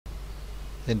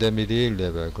intermediate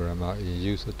level grammar in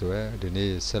use အတွက်ဒီ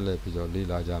နေ့ဆက်လက်ပြီးတော့လေ့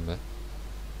လာကြမယ်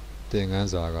သင်ခန်း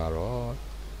စာကတော့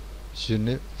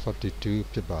unit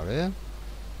 42ဖြစ်ပါတယ်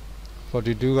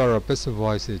42ကတော့ passive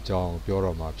voice အကြောင်းပြော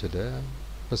တော့မှာဖြစ်တယ်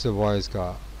passive voice က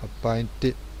အပိုင်း1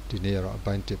ဒီနေ့ကတော့အ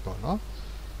ပိုင်း1ပေါ့နော်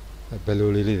ဘယ်လို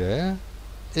လေးလဲ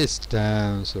is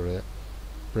done ဆိုရဲ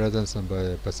present simple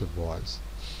passive voice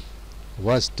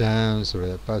was done ဆို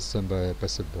ရဲ past simple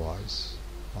passive voice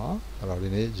နော်အဲ့တော့ဒီ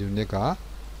နေ့ unit က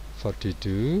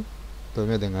42ပုံ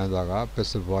မြင့်သင်ခန်းစာက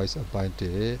passive voice အပိုင်း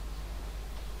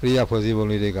1Priyaဖွဲ့စည်းပုံ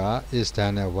လေးတွေက is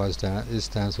done နဲ့ was done is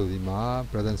done ဆိုဒီမှာ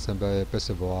present simple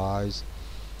passive voice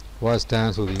was done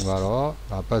ဆိုဒီမှာတော့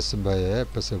past simple ရဲ့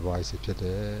passive voice ဖြစ်တ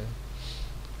ယ်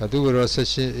။သူကတော့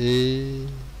section A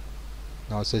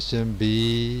နောက် section B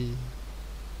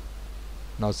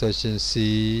နောက် section C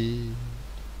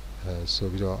ဆို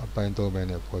ပြီးတော့အပိုင်း3ပဲ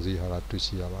နဲ့ဖွဲ့စည်းထားတာတွေ့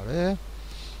ရှိရပါတယ်။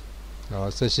နော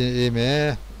က် section A မှာ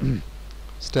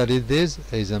study this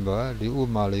example ဒီဥပ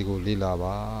မာလေးကိုလေ့လာ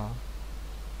ပါ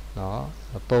နော်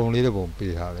ပုံလေးတစ်ပုံ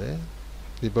ပေးထားတယ်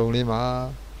ဒီပုံလေးမှာ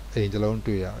အိမ်တစ်လုံး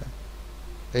တွေ့ရတယ်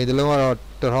အိမ်တစ်လုံးကတော့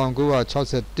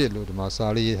1961လို့ဒီမှာစာ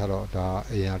လေးရေးထားတော့ဒါ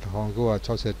အိမ်က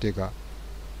1961က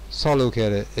ဆောက်လုပ်ခဲ့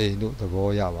တဲ့အိမ်တို့သဘော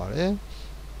ရပါတယ်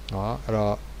နော်အဲ့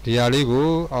တော့ဒီဟာလေးကို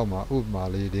အောက်မှာဥပမာ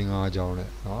လေး၄၅ကြောင်းနဲ့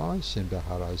နော်ရှင်းပြ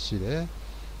ထားတာရှိတယ်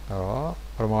အဲ့တော့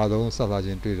ပထမဆုံးစသချ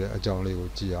င်းတွေ့တဲ့အကြောင်းလေးကို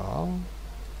ကြည့်အောင်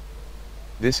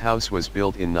This house was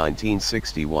built in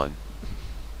 1961.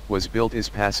 Was built as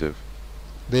passive.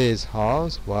 This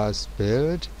house was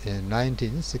built in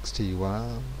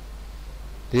 1961.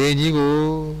 ဒီအိမ်ကြီးကို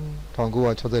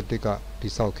1961ကတ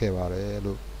ည်ဆောက်ခဲ့ပါတယ်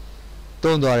လို့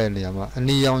သုံးသွားတဲ့နေရာမှာအ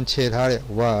နီရောင်ခြယ်ထားတဲ့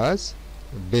was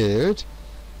built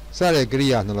စတဲ့ကရိ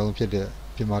ယာနှလုံးဖြစ်တဲ့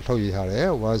ပြင်မှာထုတ်ရေးထားတဲ့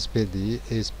was built ဒီ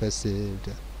is passive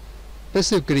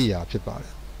passive ကရိယာဖြစ်ပါတ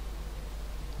ယ်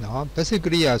နော် passive က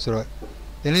ရိယာဆိုတော့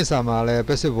အင်္ဂလိပ်စာမှာလည်း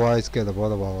passive voice ကသဘော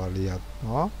လေးရ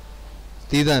နော်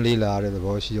တည်တံ့လေးလာတဲ့သ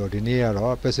ဘောရှိတော့ဒီနေ့က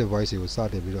တော့ passive voice ကိုစ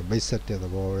တင်ပြီးတော့မိတ်ဆက်တဲ့သ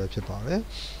ဘောပဲဖြစ်ပါတယ်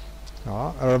။နော်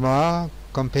အဲ့မှာ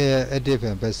compare active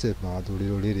and passive မှာဒီ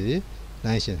လိုလေးတွေ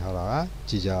နိုင်ရှင်းထားတာ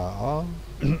ကြည့်ကြအောင်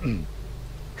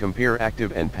Compare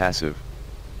active and passive.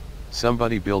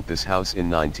 Somebody built this house in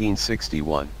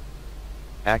 1961.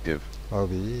 Active. ဟုတ်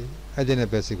ပြီ active နဲ့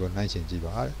passive ကိုနိုင်ရှင်းကြည့်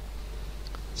ပါ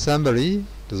Somebody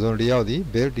တစုံတစ်ယောက်ဒီ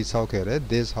built တည်ဆောက်ခဲ့တဲ့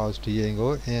this house ဒီအိမ်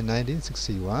ကို in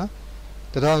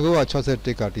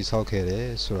 19611961ကတိဆောက်ခဲ့တယ်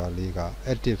ဆိုတာလေးက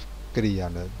active ကရိယာ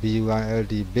နဲ့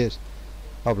build bit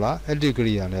ဟုတ်လား active က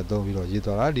ရိယာနဲ့သုံးပြီးတော့ရေး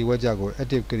သွားတာဒီဝါကျကို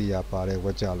active ကရိယာပါတဲ့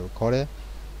ဝါကျလို့ခေါ်တယ်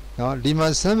။နော်ဒီမှာ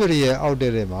summary ရဲ့အောက်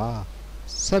တဲ့မှာ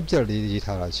subject လေးရေး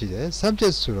ထားတာရှိတယ်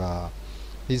subject ဆိုတာ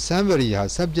ဒီ summary ဟာ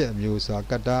subject အမျိုးအစား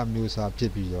ကတ္တအမျိုးအစားဖြ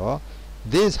စ်ပြီးတော့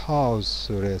this house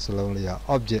ဆိုတဲ့စလုံးလေးက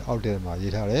object အောက်တဲ့မှာ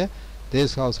ရေးထားတယ် this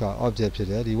house က object ဖြစ်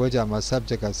တယ်ဒီဝါကျမှာ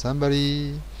subject က summary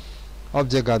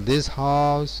object က this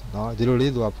house เนาะဒီလို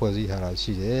လေးသူကဖွဲ့စည်းထားတာ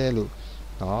ရှိတယ်လို့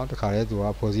เนาะတခါတည်းသူက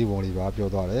ဖွဲ့စည်းပုံလေးပါပြော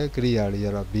သွားတယ်ကရိယာလေးက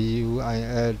တော့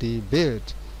build built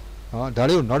เนาะဒါ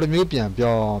လေးကိုနောက်တစ်မျိုးပြန်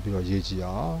ပြောပြီးတော့ရေးကြည့်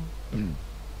အောင်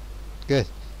ကဲ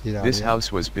This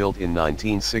house was built in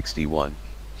 1961.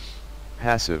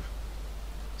 Passive.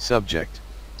 Subject.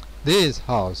 This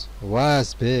house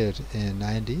was built in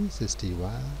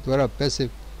 1961သူကတော့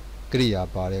passive ကရိယာ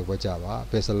ပါတယ်ဝါကြပါ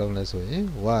ဘယ်စလုံးလဲဆိုရင်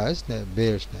was နဲ့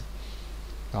built နဲ့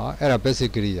နော်အဲ့ဒါ basic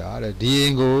ကရိယာတဲ့ဒီအ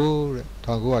င်ကိုတဲ့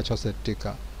1961က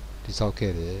တိဆောက်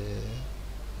ခဲ့တယ်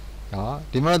နော်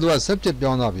ဒီမှာသူက subject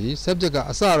ပြောင်းသွားပြီ subject က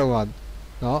အစတော့က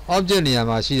နော် object နေရာ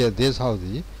မှာရှိတဲ့ this house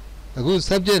ဒီအခု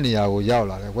subject နေရာကိုရောက်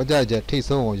လာတယ်ဝါကြချက်ထိတ်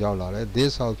ဆုံးကိုရောက်လာတယ်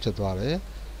this house ဖြစ်သွားတယ်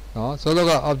နော်ဆိုတော့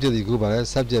က object ဒီခုပါလဲ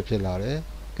subject ဖြစ်လာတယ်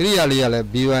ကရိယာလေးကလည်း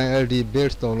build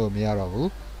built သုံးလို့မရတော့ဘူး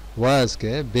was က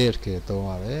built ကသုံးရ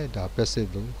တယ်ဒါ passive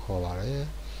လို့ခေါ်ပါတယ်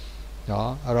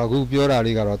နော်အဲ့တော့အခုပြောတာ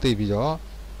လေးကတော့သိပြီးတော့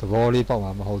သဘောလေးပေါက်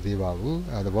မှာမဟုတ်သေးပါဘူး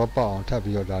အဲသဘောပေါက်အောင်ထပ်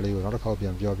ပြီးတော့ဒါလေးကိုနောက်တစ်ခေါက်ပြ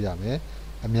န်ပြောပြမယ်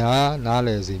အများနားလ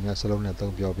ည်စေမယ့်စလုံးနဲ့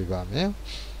သုံးပြောပြပါမယ်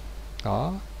ဟော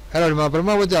အဲ့တော့ဒီမှာပထမ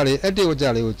ဝကြလေး active ဝကြ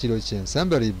လေးကိုကြည့်လို့ရှိရင်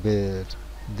somebody built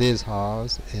this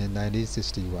house in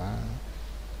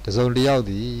 1961တစုံတစ်ယောက်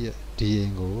ဒီအိ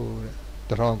မ်ကို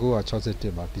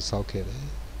1961မှာတည်ဆောက်ခဲ့တယ်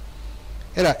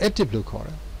အဲ့ဒါ active လို့ခေါ်တ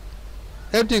ယ်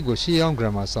active ကိုရှေးအောင်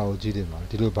grammar စာအုပ်ကြီးတွေမှာ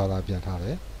ဒီလိုဘာသာပြန်ထားတ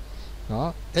ယ်နော်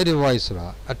active voice ဆိုတာ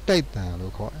အတိုက်တန်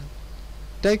လို့ခေါ်တယ်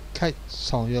တိုက်ခိုက်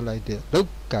ဆောင်ရွက်လိုက်တဲ့လုတ်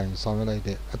ကင်ဆောင်ရွက်လိုက်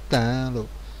တဲ့အတန်လို့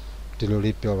ဒီလို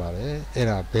လေးပြောပါတယ်အဲ့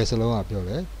ဒါဘယ်စလုံးကပြော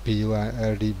လဲ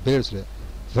build build ဆိုတဲ့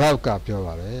verb ကပြော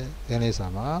ပါတယ်အင်္ဂလိပ်စာ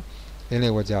မှာအင်္ဂလိ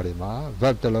ပ်ဝါကျတွေမှာ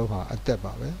verb တစ်လုံးဟာအသက်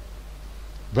ပါပဲ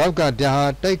verb ကဒါဟာ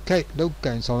တိုက်ခိုက်လုတ်က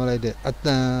င်ဆောင်ရွက်လိုက်တဲ့အတ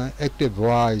န် active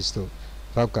voice လို့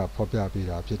verb ကဖော်ပြပေး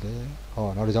တာဖြစ်တယ်ဟော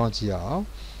နောက်တစ်ကြောင်းကြည့်ရအောင်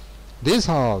this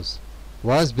house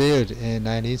was built in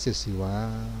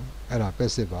 1961 အဲ့ဒါ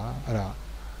passive ပါအဲ့ဒါ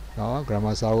နော်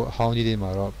grammar စာအုပ်အဟောင်းကြီးတွေမှာ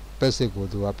တော့ passive ကို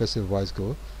သူက passive voice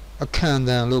ကိုအခမ်းအ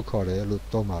နားလို့ခေါ်တယ်လို့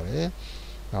သုံးပါတယ်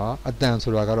နော်အတန်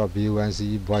ဆိုတာကတော့ BUNC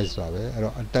voice ပါပဲအဲ့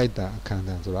တော့အတိုက်တန်အခမ်းအ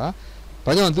နားဆိုတာ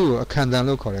ဘာကြောင့်သူ့ကိုအခမ်းအနား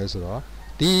လို့ခေါ်လဲဆိုတော့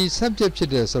ဒီ subject ဖြစ်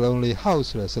တဲ့စလုံးလေး house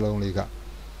ဆိုတဲ့စလုံးလေးက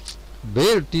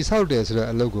build တိဆောက်တယ်ဆိုတဲ့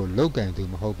အလုပ်ကိုလုပ်ကင်သူ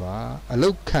မဟုတ်ပါအလု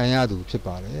ပ်ခံရသူဖြစ်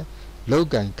ပါတယ်လုပ်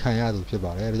ကင်ခံရသူဖြစ်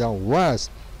ပါတယ်ဒါကြောင့် was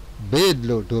build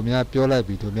လို့တို့များပြောလိုက်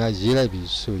ပြီးတို့များရေးလိုက်ပြီး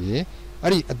ဆိုရင်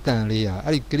အဲ့ဒီအတန်လေးဟာ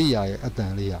အဲ့ဒီကရိယာရဲ့အတ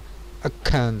န်လေးဟာအခ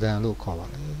မ်းအနားလို့ခေါ်ပါ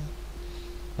တယ်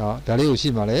နော်ဒါလေးကိုရှိ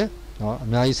မှလည်းနော်အ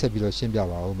များကြီးဆက်ပြီးတော့ရှင်းပြ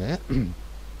ပါဦးမယ်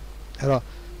အဲ့တော့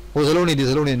ဟိုစလုံးနေဒီ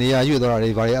စလုံးနေနေရာရွေ့သွားတာ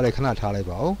တွေဘာတွေအဲ့ဒါခဏထားလိုက်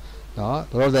ပါဦးနော်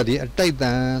တော့ဒီအတိုက်တ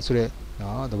န်ဆိုတဲ့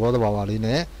နော်သဘောတဘာဝလေး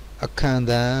နဲ့အခမ်းအ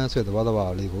နားဆိုတဲ့သဘောတဘာဝ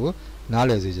လေးကိုနား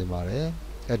လည်စေချင်ပါတယ်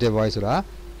active voice ဆိုတာ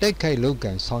တိုက်ခိုက်လုပ်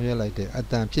ကံဆောင်ရွက်လိုက်တဲ့အ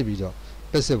တန်ဖြစ်ပြီးတော့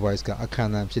passive voice ကအခမ်း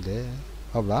အနားဖြစ်တယ်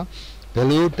ဟုတ်လားဘယ်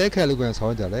လိုတိုက်ခိုက်လုပ်ကံဆော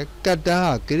င်ရွက်ကြလဲကတ္တာ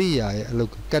ကရိယာရဲ့အလုပ်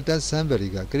ကတ္တာ somebody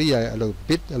ကကရိယာရဲ့အလုပ်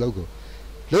bit အလုပ်ကို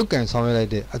လုပ်ကံဆောင်ရွက်လို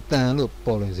က်တဲ့အတန်လို့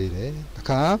ပေါ်လွင်စေတယ်တ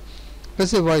ခါ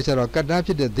passive voice ဆိုတော့ကတ္တာဖြ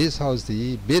စ်တဲ့ this house ဒီ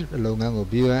bit လုပ်ငန်းကို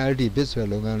BUNLD bit ဆိုတဲ့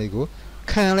လုပ်ငန်းလေးကို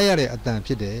ခံလိုက်ရတဲ့အတန်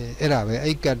ဖြစ်တယ်အဲ့ဒါပဲ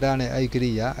အဲ့ကတ္တာနဲ့အဲ့က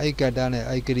ရိယာအဲ့ကတ္တာနဲ့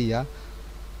အဲ့ကရိယာ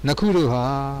နှစ်ခုတို့ဟာ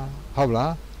ဟုတ်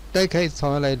လားတိုက်ခိုက်ဆော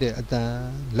င်ရွက်လိုက်တဲ့အတန်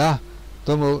လား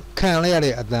သို့မဟုတ်ခံလိုက်ရ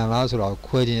တဲ့အတန်လားဆိုတော့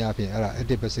ခွဲခြင်းအပြင်အဲ့ဒါ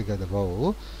active passive ကသဘောကို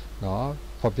နော်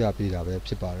ဖော်ပြပေးတာပဲ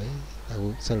ဖြစ်ပါတယ်အခု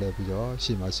ဆက်လက်ပြီးတော့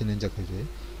ရှေ့မှာရှင်းလင်းချက်တွေ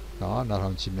နော်နောက်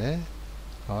ထောင်ကြည့်မယ်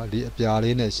ဟောဒီအပြာ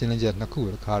လေးနဲ့ရှင်းလင်းချက်နှစ်ခု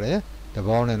ကိုတစ်ခါတည်းတ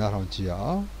ပေါင်းနဲ့နောက်ထောင်ကြည့်အော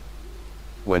င်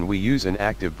When we use an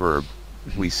active verb,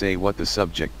 we say what the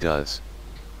subject does.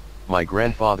 My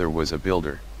grandfather was a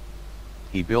builder.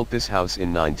 He built this house in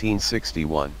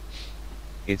 1961.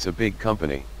 It's a big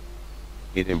company.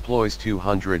 It employs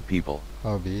 200 people.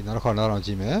 ဟုတ်ပြီနောက်တစ်ခါနောက်ထောင်ကြ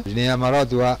ည့်မယ်ဒီနေရာမှာတော့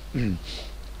သူက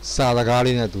စာစကား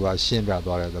လေးနဲ့သူကရှင်းပြ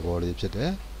သွားတဲ့သဘောလေးဖြစ်တ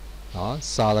ယ်နော်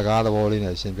စာစကားသဘောလေး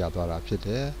နဲ့ရှင်းပြသွားတာဖြစ်တ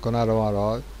ယ်ခုနကတော့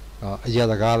အရာ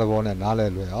စကားသဘောနဲ့နားလ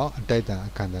ည်လွယ်အောင်အတိုက်တန်အ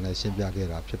ခမ်းအနားနဲ့ရှင်းပြခဲ့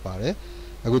တာဖြစ်ပါတယ်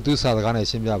အခုသူစာစကားနဲ့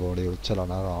ရှင်းပြပုံလေးကိုချက်လော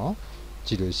က်နားတော့ကြ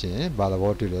ည့်လို့ရှိရင်ဘာသ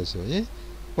ဘောတွေ့လဲဆိုရင်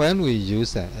when we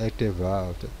use an active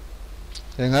verb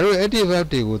ငါတို့ active verb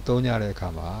တွေကိုသုံးကြတဲ့အခါ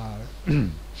မှာ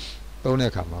သုံးတဲ့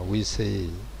အခါမှာ we say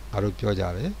ငါတို့ပြောကြ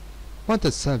တယ် what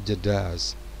the subject does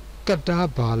ကတ္တာ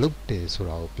ဘာလုပ်တယ်ဆို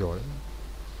တာကိုပြောတယ်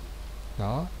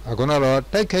နော်အခုတော့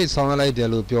တိုက်ခိုက်ဆောင်ရလိုက်တယ်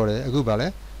လို့ပြောတယ်အခုဗာလဲ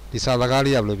ဒီစာစကား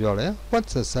လေးကဘယ်လိုပြောလဲ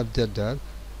what's the subject does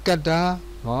ကတ္တာ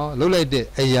နော်လုပ်လိုက်တဲ့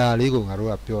အရာလေးကိုငါတို့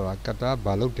ကပြောတာကတ္တာ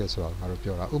ဘာလုပ်တယ်ဆိုတာငါတို့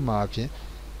ပြောတာဥပမာအဖြစ်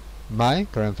my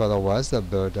grandfather was a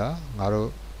builder ငါတို့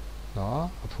နော်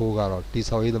အဖိုးကတော့တိ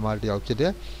ဆောက်ရေးသမားတစ်ယောက်ဖြစ်တ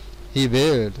ယ် he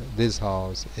built this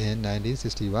house in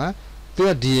 1961သူက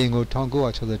ဒီအိမ်ကို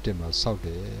1961မှာဆောက်တ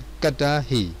ယ်ကတ္တာ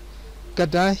he က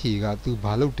တ္တာဟီကသူ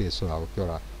ဘာလုပ်တယ်ဆိုတာကိုပြော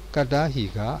တာကတ္တာဟီ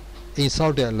ကအိမ်ဆော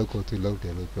က်တဲ့အလုပ်ကိုသူလုပ်တ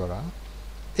ယ်လို့ပြောတာ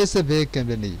it's a big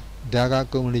company ဒါက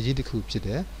ကုမ္ပဏီကြီးတစ်ခုဖြစ်တ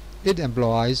ယ် it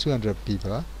employs 200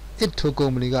 people it ထိုကု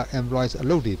မ္ပဏီက employs အ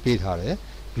လုပ်တွေပေးထားတယ်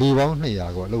လူပေါင်း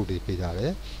200ကိုအလုပ်တွေပေးထားတ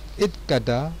ယ် it ကတ္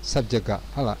တာ subject က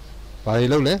ဟုတ်လားဘာတွေ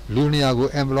လုပ်လဲလူ200ကို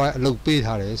employ အလုပ်ပေး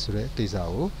ထားတယ်ဆိုတဲ့ကိစ္စ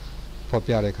ကိုဖော်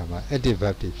ပြတဲ့အခါမှာ active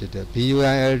verb တွေဖြစ်တယ်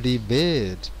BUILD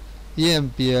bid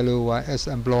EMPLOY as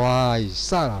employ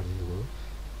စတာတွေကို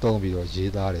သုံးပြီးတော့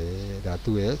ရေးသားတယ်ဒါ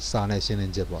သူ့ရဲ့စာနဲ့ရှင်းလ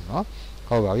င်းချက်ပေါ့နော်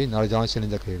ဟုတ်ပါပြီနောက်တစ်ကြောင်းရှင်းလ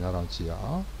င်းချက်ကလေးနောက်တော့ကြည့်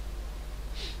အောင်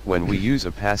When we use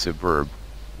a passive verb,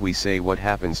 we say what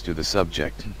happens to the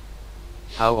subject.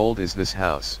 How old is this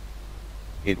house?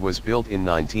 It was built in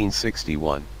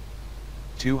 1961.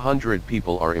 200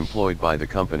 people are employed by the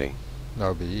company. ဟု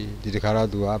တ်ပြီဒီတစ်ခါတော့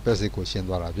သူက passive ကိုရှင်း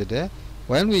သွားတာဖြစ်တယ်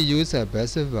when we use a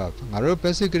passive verb ငါတို့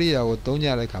passive ကရိယာကိုသုံးကြ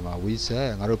တဲ့အခါမှာ we say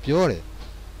ငါတို့ပြောတယ်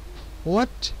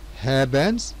what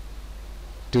happens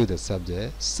to the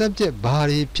subject ဘာ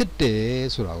တွေဖြစ်တယ်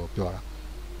ဆိုတာကိုပြောတာ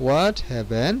what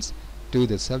happens to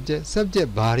the subject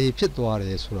ဘာတွေဖြစ်သွားတ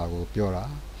ယ်ဆိုတာကိုပြောတာ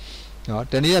နော်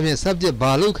တနည်းအားဖြင့် subject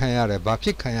ဘာလုပ်ခံရတယ်ဘာဖြ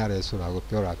စ်ခံရတယ်ဆိုတာကို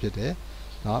ပြောတာဖြစ်တယ်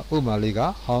နော်ဥပမာလေးက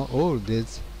how old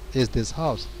is this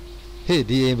house ဟေ့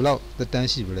ဒီအိမ်ဘလောက်သက်တမ်း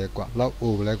ရှိပြီလဲကွာဘလောက်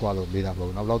အိုဘလဲကွာလို့မေးတာမဟုတ်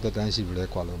ဘူးနော်ဘလောက်သက်တမ်းရှိပြီလဲ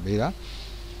ကွာလို့မေးတာ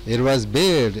it was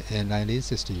built in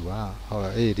 1961 ဟုတ်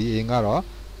လားအေးဒီအိမ်ကတော့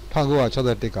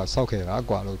1961ကဆောက်ခဲ့တာ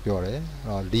ကွာလို့ပြောတယ်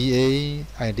ဒီအိမ်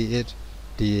ID8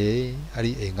 ဒီအိမ်အဲ့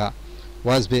ဒီအိမ်က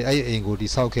was built အဲ့အိမ်ကိုဒီ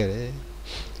ဆောက်ခဲ့တယ်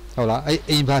ဟုတ်လားအဲ့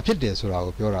အိမ်ဘာဖြစ်တယ်ဆိုတာ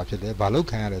ကိုပြောတာဖြစ်တယ်ဘာလုပ်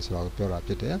ခံရတယ်ဆိုတာကိုပြောတာ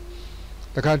ဖြစ်တယ်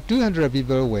တခါ200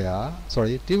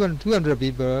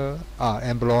 people are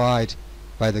employed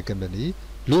by the company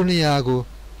လူ200ကို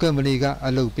company ကအ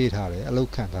လုပ်ပေးထားတယ်အလုပ်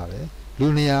ခံထားတယ်လူ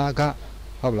200က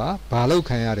ဟုတ်လားဘာလုပ်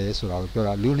ခံရတယ်ဆိုတာကိုပြော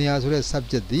တာလူ200ဆိုတဲ့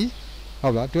subject ဒီဟု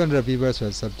တ်လား200 people ဆို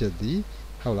တဲ့ subject ဒီ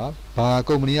ဟုတ်လားဘာ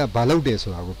ကုမ္ပဏီကဘာလုပ်တယ်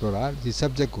ဆိုတာကိုပြောတာဒီ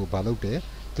subject ကိုဘာလုပ်တယ်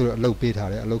သူတို့အလုပ်ပေးထား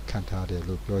တယ်အလုပ်ခံထားတယ်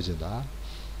လို့ပြောချင်တာ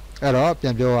အဲ့တော့ပြ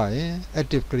န်ပြောရရင်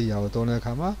active ကရိယာကိုသုံးတဲ့အ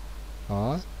ခါမှာ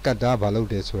ကတ္တာဘာလုပ်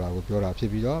တယ်ဆိုတာကိုပြောတာဖြစ်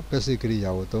ပြီးတော့ passive ကရိယာ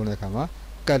ကိုသုံးတဲ့အခါမှာ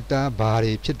ကတ္တာဘာ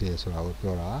တွေဖြစ်တယ်ဆိုတာကို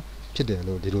ပြောတာဖြစ်တယ်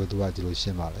လို့ဒီလိုသူကဒီလိုရှ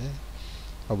င်းပါလေ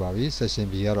ဟုတ်ပါပြီ session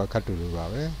B ကတော့ခတ်တူလို့ပါ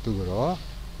ပဲသူကတော့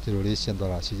ဒီလိုလေးရှင်း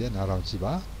သွားတာရှိတယ်နားထောင်ကြည့်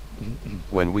ပါ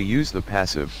When we use the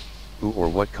passive, who or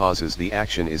what causes the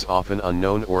action is often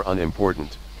unknown or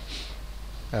unimportant.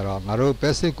 အဲ့တော့ငါတို့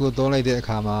passive ကိုသုံးလိုက်တဲ့အ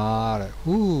ခါမှာတဲ့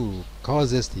who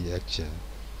causes the action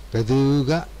ဘယ်သူ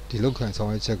ကဒီလောက်ခံဆောင်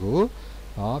ရွက်ချက်ကို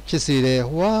ဖြစ်စေတယ်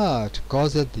what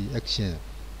causes the action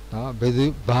ဘယ်သူ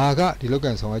ဘာကဒီလောက်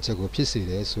ခံဆောင်ရွက်ချက်ကိုဖြစ်စေ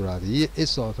တယ်ဆိုတာဒီ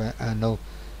is often unknown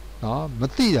မ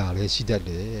သိတာလည်းရှိတတ်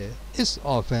တယ် is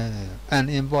often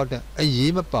unimportant အ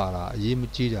ရေးမပါတာအရေးမ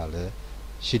ကြီးတာလည်း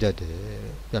ရှိတတ်တယ်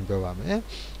ပြန်ပြောပါမယ်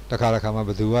တခါမှာဘ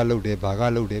ယ်သူကလုပ်တယ်ဘာက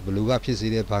လုပ်တယ်ဘယ်လူကဖြစ်စေ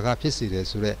တယ်ဘာကဖြစ်စေတယ်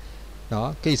ဆိုတော့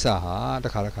ကိစ္စဟာတ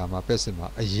ခါမှာ passive မှာ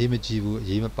အရေးမကြီးဘူးအ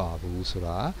ရေးမပါဘူးဆို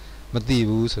တာမသိ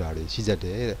ဘူးဆိုတာတွေရှိတတ်တ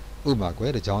ယ်ဥပမာကွ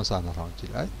ယ်တကြောင်းစာနာထောင်ကြ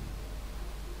ည့်လိုက်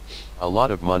A lot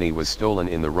of money was stolen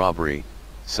in the robbery.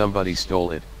 Somebody stole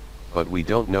it, but we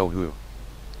don't know who.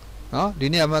 ဒီ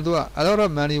နေ့မှာသူက a lot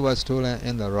of money was stolen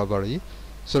in the robbery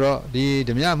ဆိုတော့ဒီ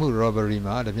ဓမြမှု robbery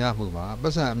မှာဓမြမှုမှာပ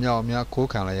တ်စံအမြောက်အများခိုး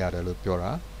ခံလိုက်ရတယ်လို့ပြော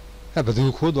တာဘယ်သူ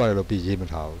ခိုးသွားတယ်လို့ပြီးရေးမ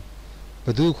ထားဘူးဘ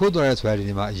ယ်သူခိုးသွားတယ်ဆိုတာဒီ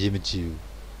နေ့မှာအရေးမကြီးဘူး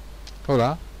ဟုတ်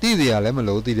လားသိစရာလည်းမ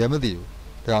လိုသိလည်းမသိဘူး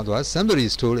ဒါကြောင့်သူက somebody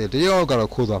stole it တယောက်ကတော့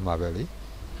ခိုးသွားမှာပဲလေ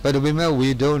but we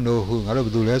don't know who ငါတို့ဘ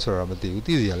ယ်သူလဲဆိုတာမသိဘူး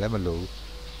သိစရာလည်းမလိုဘူး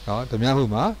ဓမြမှု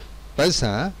မှာပတ်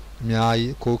စံအများ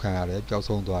ကြီးခိုးခံရတယ်ပျောက်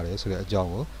ဆုံးသွားတယ်ဆိုတဲ့အကြောင်း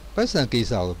ကိုပတ်စံကိစ္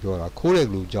စကိုပြောတာခိုးတဲ့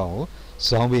လူအကြောင်းကို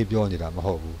ဇောင်းပေးပြောနေတာမ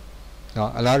ဟုတ်ဘူး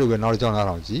အလားတူပဲနောက်တစ်ကြောင်းနား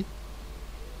ထောင်ကြည့်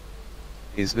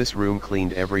Is this room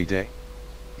cleaned every day?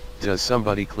 Does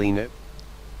somebody clean it?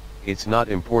 It's not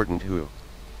important who.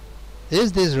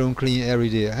 Is this room clean every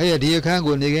day? ဟဲ့ဒီအခန်း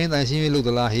ကိုနေကင်းတန်ရှင်းရေးလုပ်သ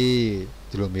လားဟေး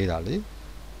ဒီလိုမေးတာလေ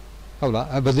ဟုတ်လား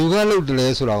ဘယ်သူကလုပ်တယ်လဲ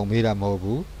ဆိုတာကိုမေးတာမဟုတ်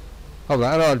ဘူးဟုတ်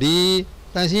လားအဲ့တော့ဒီ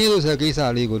တန်ရှင်းရေးလို့ဆိုတဲ့ကိစ္စ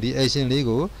လေးကိုဒီ action လေး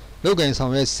ကိုလောက်ကင်ဆော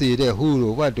င်ရွက်စေတဲ့ who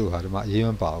လို့ what တို့ဟာဒီမှာအရေးမ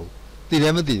ပါဘူးသိလ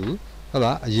ည်းမသိဘူးဟုတ်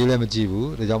လားအရေးလည်းမကြည့်ဘူး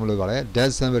ဒါကြောင့်မလို့ပါလေ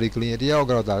does somebody clean တယောက်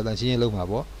ကတော့ဒါတန်ရှင်းရေးလုပ်မှာ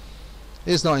ပေါ့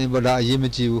it's not important အရေးမ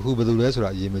ကြည့်ဘူး who ဘယ်သူလဲဆိုတာ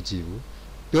အရေးမကြည့်ဘူး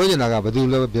ပြောချင်တာကဘယ်သူ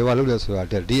လဲဘယ်ဘာလုပ်လဲဆိုတာ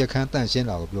တဲ့ဒီအခန်းတန့်ရှင်း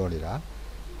တာကိုပြောနေတာ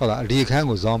ဟုတ်လားဒီအခန်း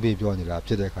ကိုဇောင်းပြီးပြောနေတာ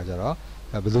ဖြစ်တဲ့ခါကျတော့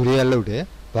ဘယ်သူတွေကလုပ်တယ်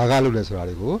ဘာကလုပ်လဲဆိုတာ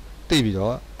တွေကိုသိပြီး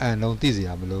တော့အန်လုံးသိစ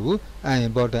ရာမလိုဘူး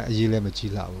unimportant အရေးလည်းမ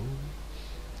ကြီးလာဘူး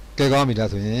ကဲကောင်းပြီဒါ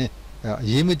ဆိုရင်အ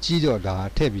ရေးမကြီးတော့ဒါ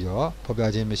ထည့်ပြီးတော့ဖော်ပြ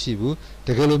ခြင်းမရှိဘူးတ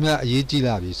ကယ်လို့များအရေးကြီး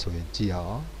လာပြီဆိုရင်ကြည့်အော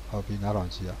င်ဟုတ်ပြီနားထော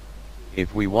င်ကြည့်အောင် If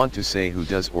we want to say who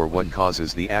does or what causes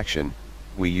the action,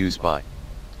 we use by.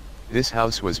 This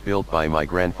house was built by my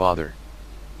grandfather.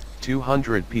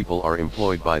 200 people are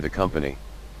employed by the company.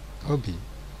 ဟုတ်ပြီ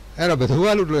အဲ့တော့ဘယ်သူက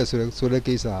လုပ်တယ်ဆိုတဲ့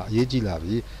ကိစ္စအရေးကြီးလာ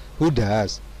ပြီ who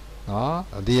does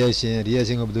ဒီ action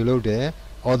ကိုဘယ်သူလုပ်တယ်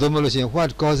although မလို့ရှိရင် what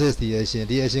causes the action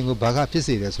ဒီ action ကိုဘာကဖြစ်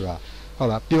စေတယ်ဆိုတာဟုတ်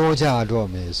လားပြောကြတော့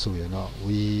မယ်ဆိုရင်တော့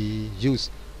we use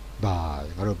by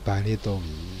ငါတို့ by လေးသုံး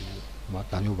ပြီ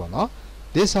ဒါမျိုးပေါ့နော်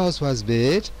this house was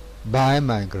built by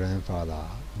my grandfather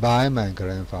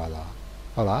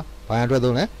ဟုတ်လားဘာအတွက်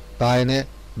သုံးလဲ by နဲ့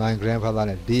my grandfather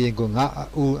နဲ့ဒီရင်ကိုငါ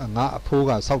အဖိုး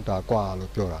ကစောက်တာกว่า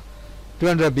လို့ပြောတာ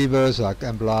200 people ဆိုတာ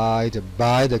employed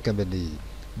by the company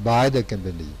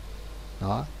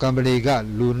company က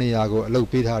လူ200ကိုအလုပ်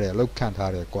ပေးထားတယ်အလုပ်ခန့်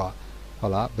ထားတယ်กว่าဟု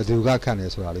တ်လားဘယ်သူကခန့်တ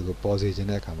ယ်ဆိုတာလေးကိုပေါ်စေခြင်း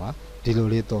တဲ့အခါမှာဒီလို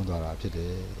လေးသုံးသွားတာဖြစ်တ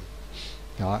ယ်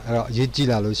အဲ့တော့အရေးကြီး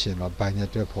လာလို့ရှိရင်တော့ by နဲ့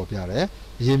တွဲဖော်ပြတယ်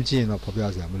အရေးမကြီးရင်တော့ဖော်ပြ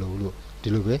စရာမလိုဘူးလို့ဒီ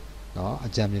လိုပဲအ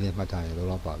ကြံဉာဏ်လေးမှတ်ထားရင်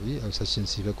လောပါပြီ section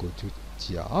C ဘက်ကိုကြည့်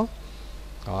အောင်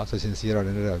section C ကတော့န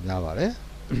ည်းနည်းတော့များပါတယ်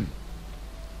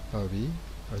ဟုတ်ပြီ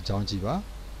အကြောင်းကြည့်ပါ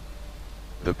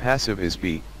The passive is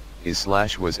be, is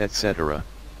slash was etc.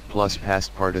 plus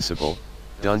past participle,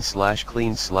 done slash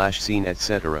clean slash seen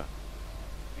etc.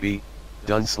 Be,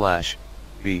 done slash,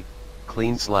 be,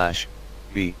 clean slash,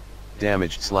 be,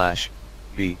 damaged slash,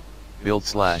 be, built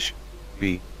slash,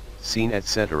 be, seen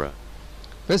etc.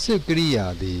 passive ကရိယာ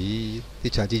သည်တ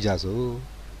ခြားကြည့်ကြစို့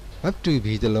verb to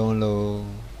be တလုံးလုံး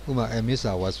ဥပမာ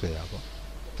mr was ဆွဲရပေါ့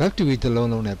verb to be တလုံး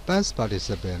လုံးနဲ့ past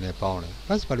participle နဲ့ပေါင်းတယ်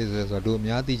past participle ဆိုတော့တို့အ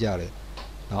များသိကြတယ်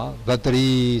verb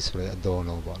 3ဆိုတဲ့အသုံး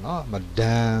လုံးပေါ့နော်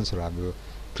done ဆိုတာမျိုး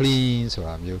clean ဆို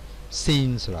တာမျိုး seen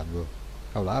ဆိုတာမျိုး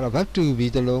ဟုတ်လားအဲ့တော့ verb to be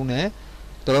တလုံး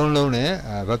လုံးနဲ့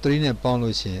verb 3နဲ့ပေါင်း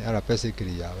လို့ရှိရင်အဲ့ဒါ passive က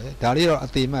ရိယာပဲဒါလေးတော့အ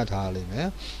သေးမှတ်ထားလိမ့်မယ်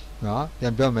ပြ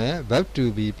န်ပြောမယ် verb to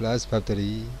be plus verb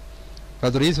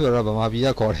 3ဆိုတော့ဗမာပြည်က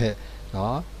ခေါ်တဲ့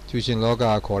ကျူရှင်လောက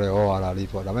ခေါ်တဲ့ဟောတာလေး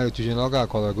ပေါ့ဒါပေမဲ့ကျူရှင်လောက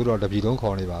ခေါ်တော့အခုတော့တပြည်လုံး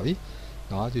ခေါ်နေပါပြီ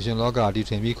ကျူရှင်လောကတီ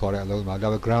ထွင်ပြီးခေါ်တဲ့အလုံးမှာဒါ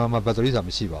ပေမဲ့ grammar မှာ verb 3ဆိုတာမ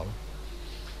ရှိပါဘူး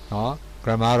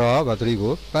grammar တော့ battery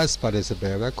ကို past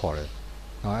participle ပဲခေါ်တယ်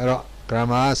နော်အဲ့တော့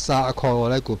grammar စာအခေါ်ကို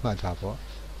လည်းကိုမှတ်ထားပေါ့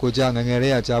ကိုကြငငယ်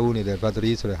လေးကကြားဘူးနေတဲ့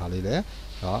battery ဆိုတဲ့ဟာလေးလေ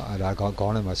နော်အဲ့ဒါခေါင်း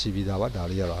ထဲမှာရှိပြီးသားပါဒါ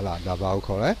လေးရတော့ဟလာဒါပါကို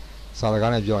ခေါ်တယ်စာစ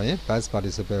ကားနဲ့ပြောရင် past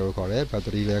participle ကိုခေါ်တယ်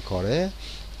battery လည်းခေါ်တယ်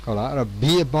ဟုတ်လားအဲ့တော့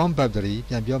be upon battery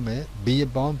ပြန်ပြောမယ် be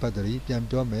upon battery ပြန်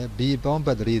ပြောမယ် be upon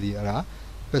battery ဒီအဲ့ဒါ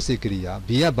passive ကရိယာ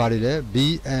be ကဘာတွေလဲ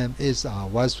bm is are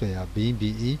was ဆိုရ be be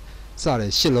စ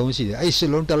တဲ့ရှစ်လုံးရှိတယ်အဲ့ရှ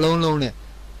စ်လုံးတစ်လုံးလုံးနဲ့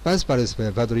past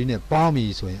participle battery နဲ့ပေါင်းပြီ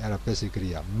ဆိုရင်အဲ့ဒါ passive ကရိ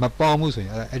ယာမပေါင်းဘူးဆိုရ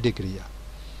င်အဲ့ဒါ active ကရိယာ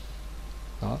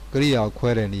နော်ကရိယာကို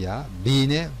ခွဲတဲ့နေရာ be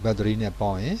နဲ့ battery နဲ့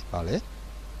ပေါင်းရင်ဗာလဲ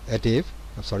active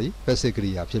passive က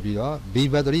ရိယာဖြစ်ပြီးတော့ be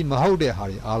battery မဟုတ်တဲ့ဟာ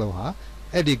တွေအားလုံးဟာ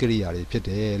active ကရိယာတွေဖြစ်တ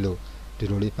ယ်လို့ဒီ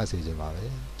လိုလေးဖတ်စေချင်ပါတယ်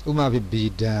ဥပမာဖြစ် be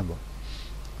done ပေါ့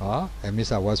ဟော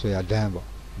emisa was ဆိုရ done ပေါ့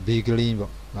be clean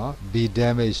ပေါ့နော် be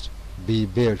damaged be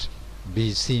built be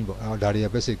seen ပေါ့အဲ့ဒါတွေက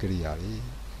passive ကရိယာတွေ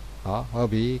ဟောဟုတ်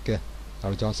ပြီကဲ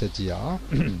နောက်ကြောင်းဆက်ကြည့်အောင်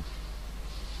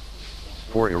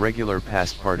For irregular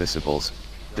past participles,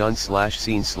 done slash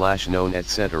seen slash known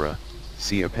etc.,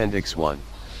 see Appendix 1.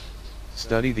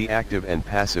 Study the active and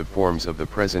passive forms of the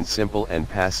present simple and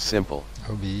past simple.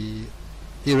 ဟုတ်ပြီ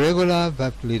irregular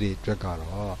verb လေးတွေအတွက်က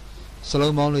တော့စ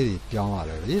လုံးပေါင်းလေးတွေပြောင်းရ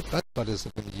တယ်လေ past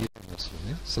participle ရေးတယ်ဆိုရ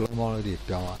င်စလုံးပေါင်းလေးတွေ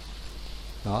ပြောင်းရ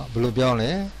နော်ဘယ်လိုပြောင်း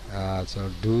လဲဆို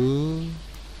တော့ do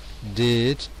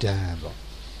did done ပေါ့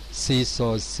see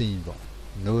saw seen ပေါ့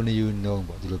know knew known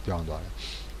ပေါ့ဒီလိုပြောင်းသွားတယ်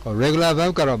regular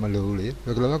verb ကတော့မလိုဘူးလေ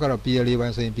regular verb ကတော့ PLE ပို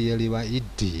င်းဆိုရင် PLE ပိုင်း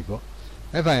ED ပေါ့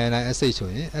FINI SH ဆို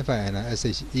ရင် FINI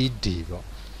SH ED ပေါ့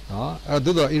နော်အဲ့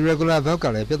တော့သို့တော့ irregular verb က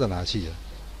လည်းပြဿနာရှိတယ်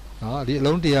နော်ဒီအ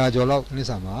လုံး100ကျော်လောက်နိစ္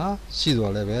စမှာရှိ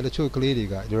သွားလဲပဲတချို့ကလေးတွေ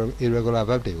က irregular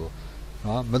verb တွေကို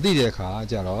နော်မသိတဲ့အခါ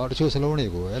ကျတော့တချို့စလုံးတွေ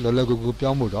ကိုလွယ်လွယ်ကူကူ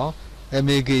ပြောင်းဖို့တော့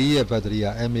MAKE ရဲ့ battery က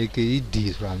MAKED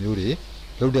ဆိုတာမျိုးတွေ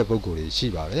လုပ်တဲ့ပုံကိုယ်တွေရှိ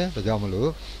ပါတယ်ဒါကြောင့်မလို့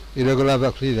irregular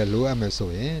verb တွေလည်းလိုအပ်မယ်ဆို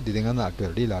ရင်ဒီသင်ခန်းစာအတွ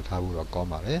က်လေ့လာထားဖို့တော့ကောင်း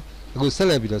ပါတယ်အခုဆက်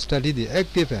လက်ပြီးတော့ study the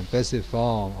active and passive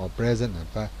form of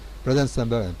present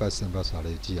simple and past simple ဆိုတာ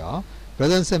လေးကြည့်အောင်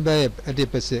present simple ရဲ့ active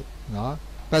passive နော်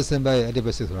past simple ရဲ့ active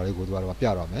passive ဆိုတာလေးကိုတို့ကတော့ပြ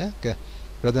တော့မယ်ကဲ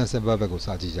present simple ဘက်ကိုစ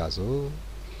ကြည့်ကြစို့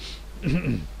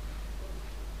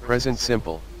Present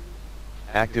simple.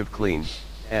 Active clean,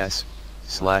 S,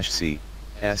 slash C,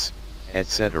 S,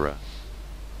 etc.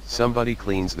 Somebody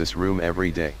cleans this room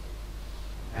every day.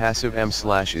 Passive M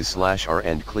slash is slash R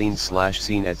and clean slash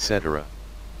seen etc.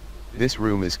 This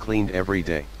room is cleaned every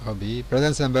day. ဟုတ်ပြီ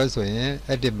present simple ဆိုရင်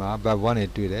active မှာ verb 1နဲ့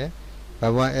တွေ့တယ်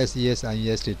verb 1 SES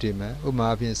IES တွေတွေ့မယ်ဥပမာ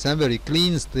အဖြစ် somebody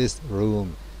cleans this room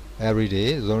every day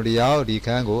ဇုံတရားဒီခ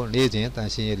န်းကိုနေ့စဉ်တန်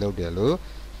ရှင်းရေးလုပ်တယ်လို့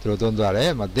သူတို့သုံးသွားတယ်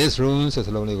this room ဆိုစ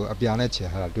လုံးလေးကိုအပြာနဲ့ချေ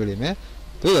ထားတာတွေ့လိမ့်မယ်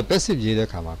သူက passive ရေးတဲ့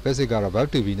ခါမှာ passive ကတော့ verb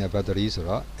to be နဲ့ battery ဆို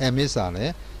တော့ M is စာနဲ့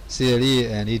CLE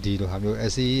NED လို့ဟာမျိုး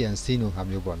SCE and C လို့ဟာ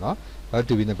မျိုးပေါ့နော် verb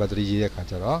to be နဲ့ battery ရေးတဲ့ခါ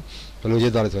ကျတော့ဘယ်လို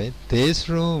ရေးသွားလဲဆိုရင် this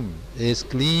room is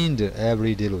cleaned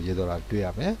every day လို့ရေးသွားတာတွေ့ရ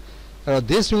မယ်အဲ့တော့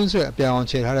this room ဆိုတဲ့အပြောင်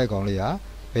ချေထားတဲ့ကောင်လေးက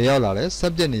ဘယ်ရောက်လာလဲ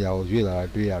subject နေရာကိုရွေ့လာတာ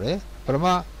တွေ့ရတယ်ပထမ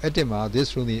active မှာ this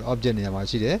room ဒီ object နေရာမှာ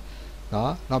ရှိတယ်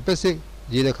နော်နောက် passive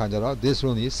ရေးတဲ့ခါကျတော့ this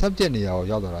room ဒီ subject နေရာကို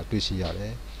ရောက်လာတာတွေ့ရှိရတ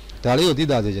ယ်ဒါလေးကိုသိ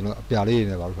တာစေချင်လို့အပြာလေးတွေ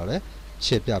နဲ့ပါလို့ဆိုတော့လေ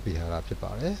ချေပြပေးထားတာဖြစ်ပါ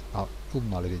တယ်ဟုတ်ဥပ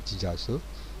မာလေးတွေကြည့်ကြစို့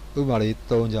ဥပမာလေး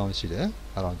၃ကြောင်းရှိတယ်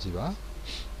အားလုံးကြည့်ပါ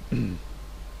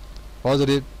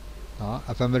positive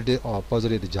affirmative or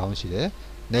positive တစ်ကြောင်းရှိတယ်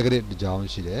negative တစ်ကြောင်း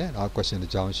ရှိတယ်နောက် question တ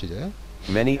စ်ကြောင်းရှိတယ်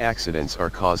Many accidents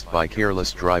are caused by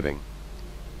careless driving.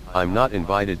 I'm not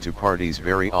invited to parties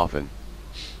very often.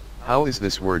 How is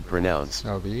this word pronounced?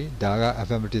 ဟုတ်ပြီဒါက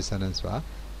affirmative sentence ပါ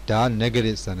ဒါ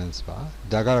negative sentence ပါ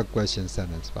ဒါက question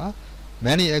sentence ပါ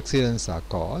Many accidents are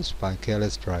caused by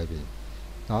careless driving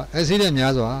နော် accident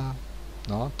များစွာ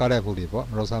နော်ကားတဲ့မှုတွေပေါ့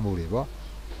မတော်ဆမှုတွေပေါ့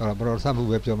အဲ့တော့မတော်ဆမှု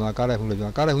ပဲပြောမှာကားတဲ့မှုလည်း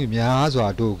ပြောကားတဲ့မှုများစွာ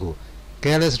တို့ကို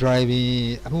careless driving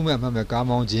အမှုမဲ့အမှတ်မဲ့ကား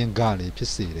မောင်းခြင်းကနေဖြ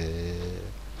စ်စေတယ်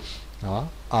နော်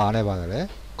အားနဲ့ပါတယ်လေ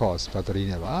cause battery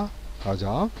နဲ့ပါအဲ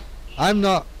ကြောင့် I'm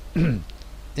not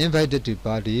invited to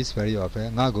parties very often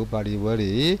ငါ့ကို party ဝဲ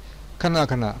တွေခဏ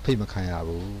ခဏအဖိတ်မခံရ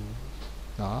ဘူး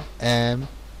နော် am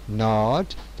not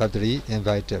battery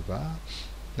invited ပါ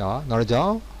နော်နောက်ကြော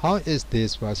င့် how is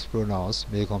this was pronounced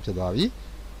မေးခွန်းဖြစ်သွားပြီ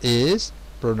is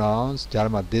pronounced ဒါ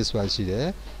မှ this was ရှိတယ်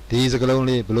ဒီစကားလုံး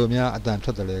လေးဘယ်လိုများအတန်ထွ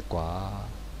က်တယ်လဲကွာ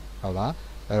ဟုတ်လား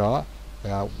အဲ့တော့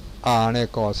are နဲ့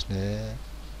cause နဲ့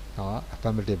နော်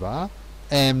affirmative ပါ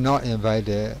am not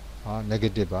invited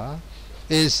negative ပါ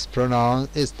is pronounced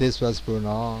is this was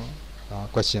pronounced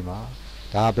question ပါ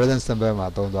ဒါ present simple မှာ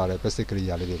သုံးသွားတယ် passive ကရိ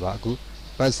ယာလေးတွေပါအခု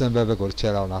past simple ဘက်ကိုတစ်ချ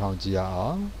က်လောက်နားထောင်ကြည့်ရအော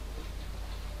င်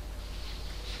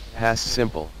Past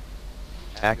simple.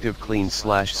 Active clean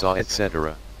slash saw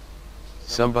etc.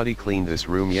 Somebody cleaned this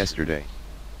room yesterday.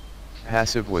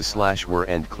 Passive was slash were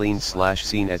and clean slash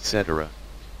seen etc.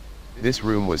 This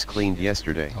room was cleaned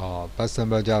yesterday. အော် past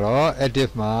simple ကြတော့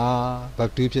active မှာ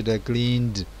verb 2ဖြစ်တဲ့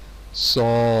cleaned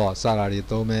saw စတာတွေ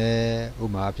သုံးမယ်ဥ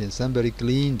ပမာအဖြစ် somebody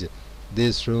cleaned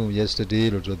this room yesterday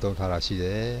လို့တို့သုံးထားတာရှိတ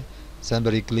ယ်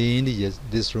somebody cleaned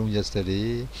this room yesterday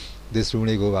this room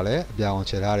လေးကိုပါလေအပြောင်းအောင်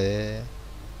ခြေထားတယ်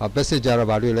passive ကြတော့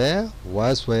ဗာတွေ့လဲ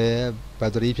was where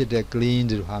battery ဖြစ်တဲ့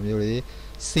cleaned လို့ဟာမျိုးတွေ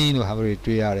seen လို့ဟာမျိုးတွေ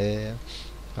တွေ့ရတယ်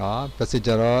passive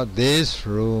ကြတော့ this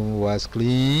room was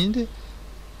cleaned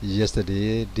yesterday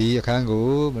ဒီအခန်းကို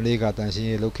မနေ့ကတန်ရှင်း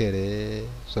ရေးလုပ်ခဲ့တယ်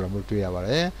ဆိုတော့မျိုးတွေ့ရပါတ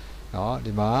ယ်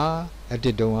ဒီမှာ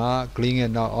edit တုံးက clean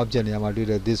ရဲ့နောက် object နေရာမှာတွေ့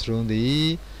တဲ့ this room ဒီ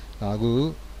အခု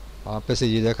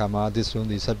passive ရေးတဲ့အခါမှာ this room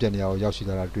ဒီ subject နေရာကိုရောက်ရှိ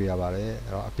လာတာတွေ့ရပါတယ်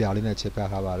အဲ့တော့အပြာလေးနဲ့ချက်ပြ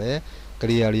ထားပါတယ်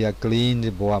clear လေးက clean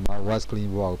ဘဝမှာ was clean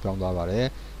ဘဝကိုပြောင်းသွားပါတယ်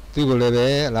သူ့ကိုလည်းပဲ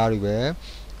အလားတူပဲ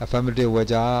affirmative ဝေ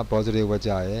ကြ positive ဝေ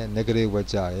ကြရယ် negative ဝေ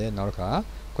ကြရယ်နောက်တစ်ခါ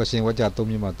question ဝေကြသုံး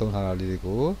မျိုးမှာသုံးထားတာလေးတွေ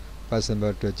ကို past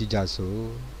simple တွေ့ကြည့်ကြစို့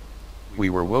We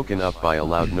were woken up by a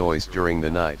loud noise during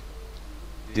the night.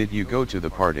 Did you go to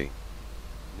the party?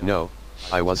 No,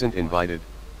 I wasn't invited.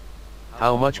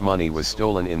 How much money was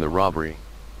stolen in the robbery?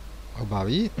 ဟုတ်ပါ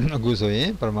ပြီအခုဆိုရင်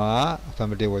ပထမ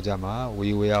affirmative ဝေကြမှာ we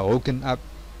were woken up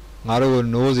ငါတို့ကို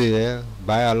နိုးစေတယ်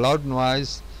by a loud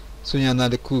noise ဆွညံတဲ့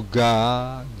တစ်ခုက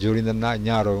during the night ည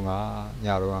တော့ငါ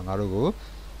တို့ကို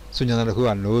ဆွညံတဲ့တစ်ခုက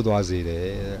နိုးသွားစေတယ်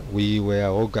we were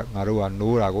woken ငါတို့က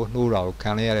နိုးတာကို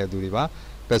ခံရတဲ့သူတွေပါ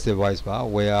passive voice ပါ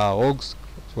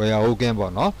were woken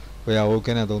ပေါ့နော် were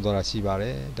woken နဲ့သုံးသွားတာရှိပါတ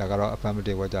ယ်ဒါကတော့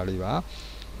affirmative ဝေကြလေးပါ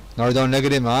နောက်ကြောင့်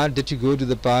negative မှာ did you go to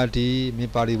the party မ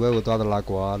င်း party ပွဲကိုသွားသလား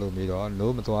ကွာလို့မေးတော့ no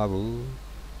မသွားဘူး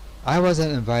I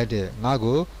wasn't invited ငါ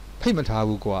ကိုဖိတ်မထား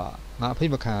ဘူးကွာငါဖိ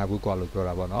တ်မခံရဘူးကွာလို့ပြော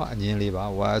တာပေါ့နော်အငင်းလေးပါ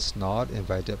was not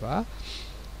invited ပါ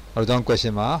နောက်ကြောင့်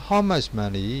question မှာ how much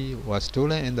money was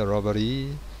stolen in the robbery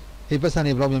ဟေးပတ်စံ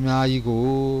နေဘယ်လောက်များကြီးကို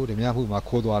ဒီများမှုမှာ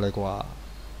ခိုးသွားလဲကွာ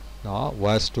နော်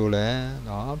was stolen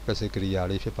နော် passive ကရိယာ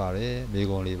လေးဖြစ်ပါတယ်မေး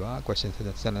ခွန်းလေးပါ question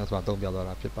sentence ဆိုတာသုံးပြသွား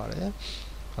တာဖြစ်ပါတယ်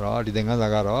အဲ့တော့ဒီသင်ခန်းစာ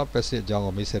ကတော့ passive အကြောင်း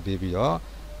ကိုမိတ်ဆက်ပေးပြီးတော့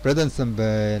present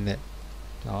simple နဲ့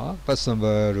နော် past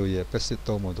simple တို့ရဲ့ passive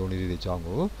သုံးပုံသုံးလေးတွေအကြောင်း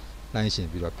ကိုနှိုင်းယှဉ်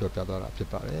ပြီးတော့ပြောပြသွားတာဖြစ်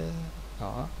ပါတယ်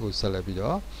နော်အခုဆက်လက်ပြီး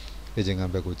တော့လေ့ကျင့်ခ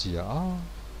န်းဘက်ကိုကြည့်ရအောင်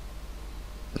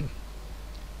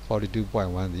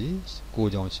 42.1 ဒီ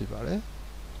9ကြောင်းရှိပါတယ်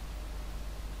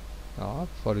နော်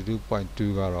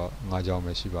 42.2 ကတော့9ကြောင်း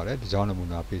ပဲရှိပါတယ်ဒီကြောင်းနမူ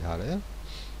နာပေးထားတယ်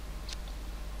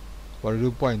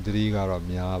 42.3 ကတော့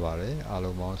များပါတယ်အား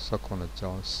လုံးပေါင်း18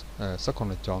ကြောင်း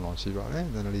18ကြောင်းလောက်ရှိပါတယ်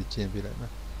နည်းနည်းလေးကျင်းပြလိုက်မ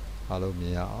ယ်အားလုံးမြ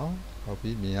င်ရအောင်ဟုတ်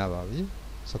ပြီမြင်ရပါပြီ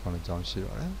18ကြောင်းရှိ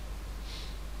ပါတယ်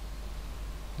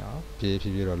နော်ဖြည်းဖြ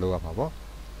ည်းတော့လောက်ရမှာပေါ့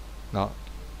နောက်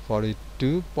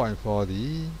 42.4 ဒီ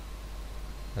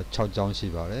6ကြောင်းရှိ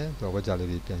ပါတယ်သူကဝက်ကြလေး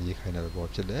တွေပြန်ရေးခိုင်းတဲ့ဘော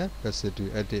ဖြစ်တယ် passive to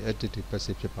active to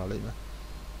passive ဖြစ်ပါလိမ့်မယ်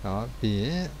နော်ပြီးရ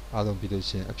င်အားလုံးပြီးလို့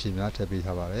ရှိရင်အဖြေများထည့်ပေး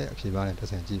ထားပါတယ်အဖြေများနဲ့ထပ်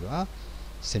ဆင်ကြည့်ပါ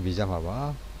ဆင်ပြေကြမှာပါ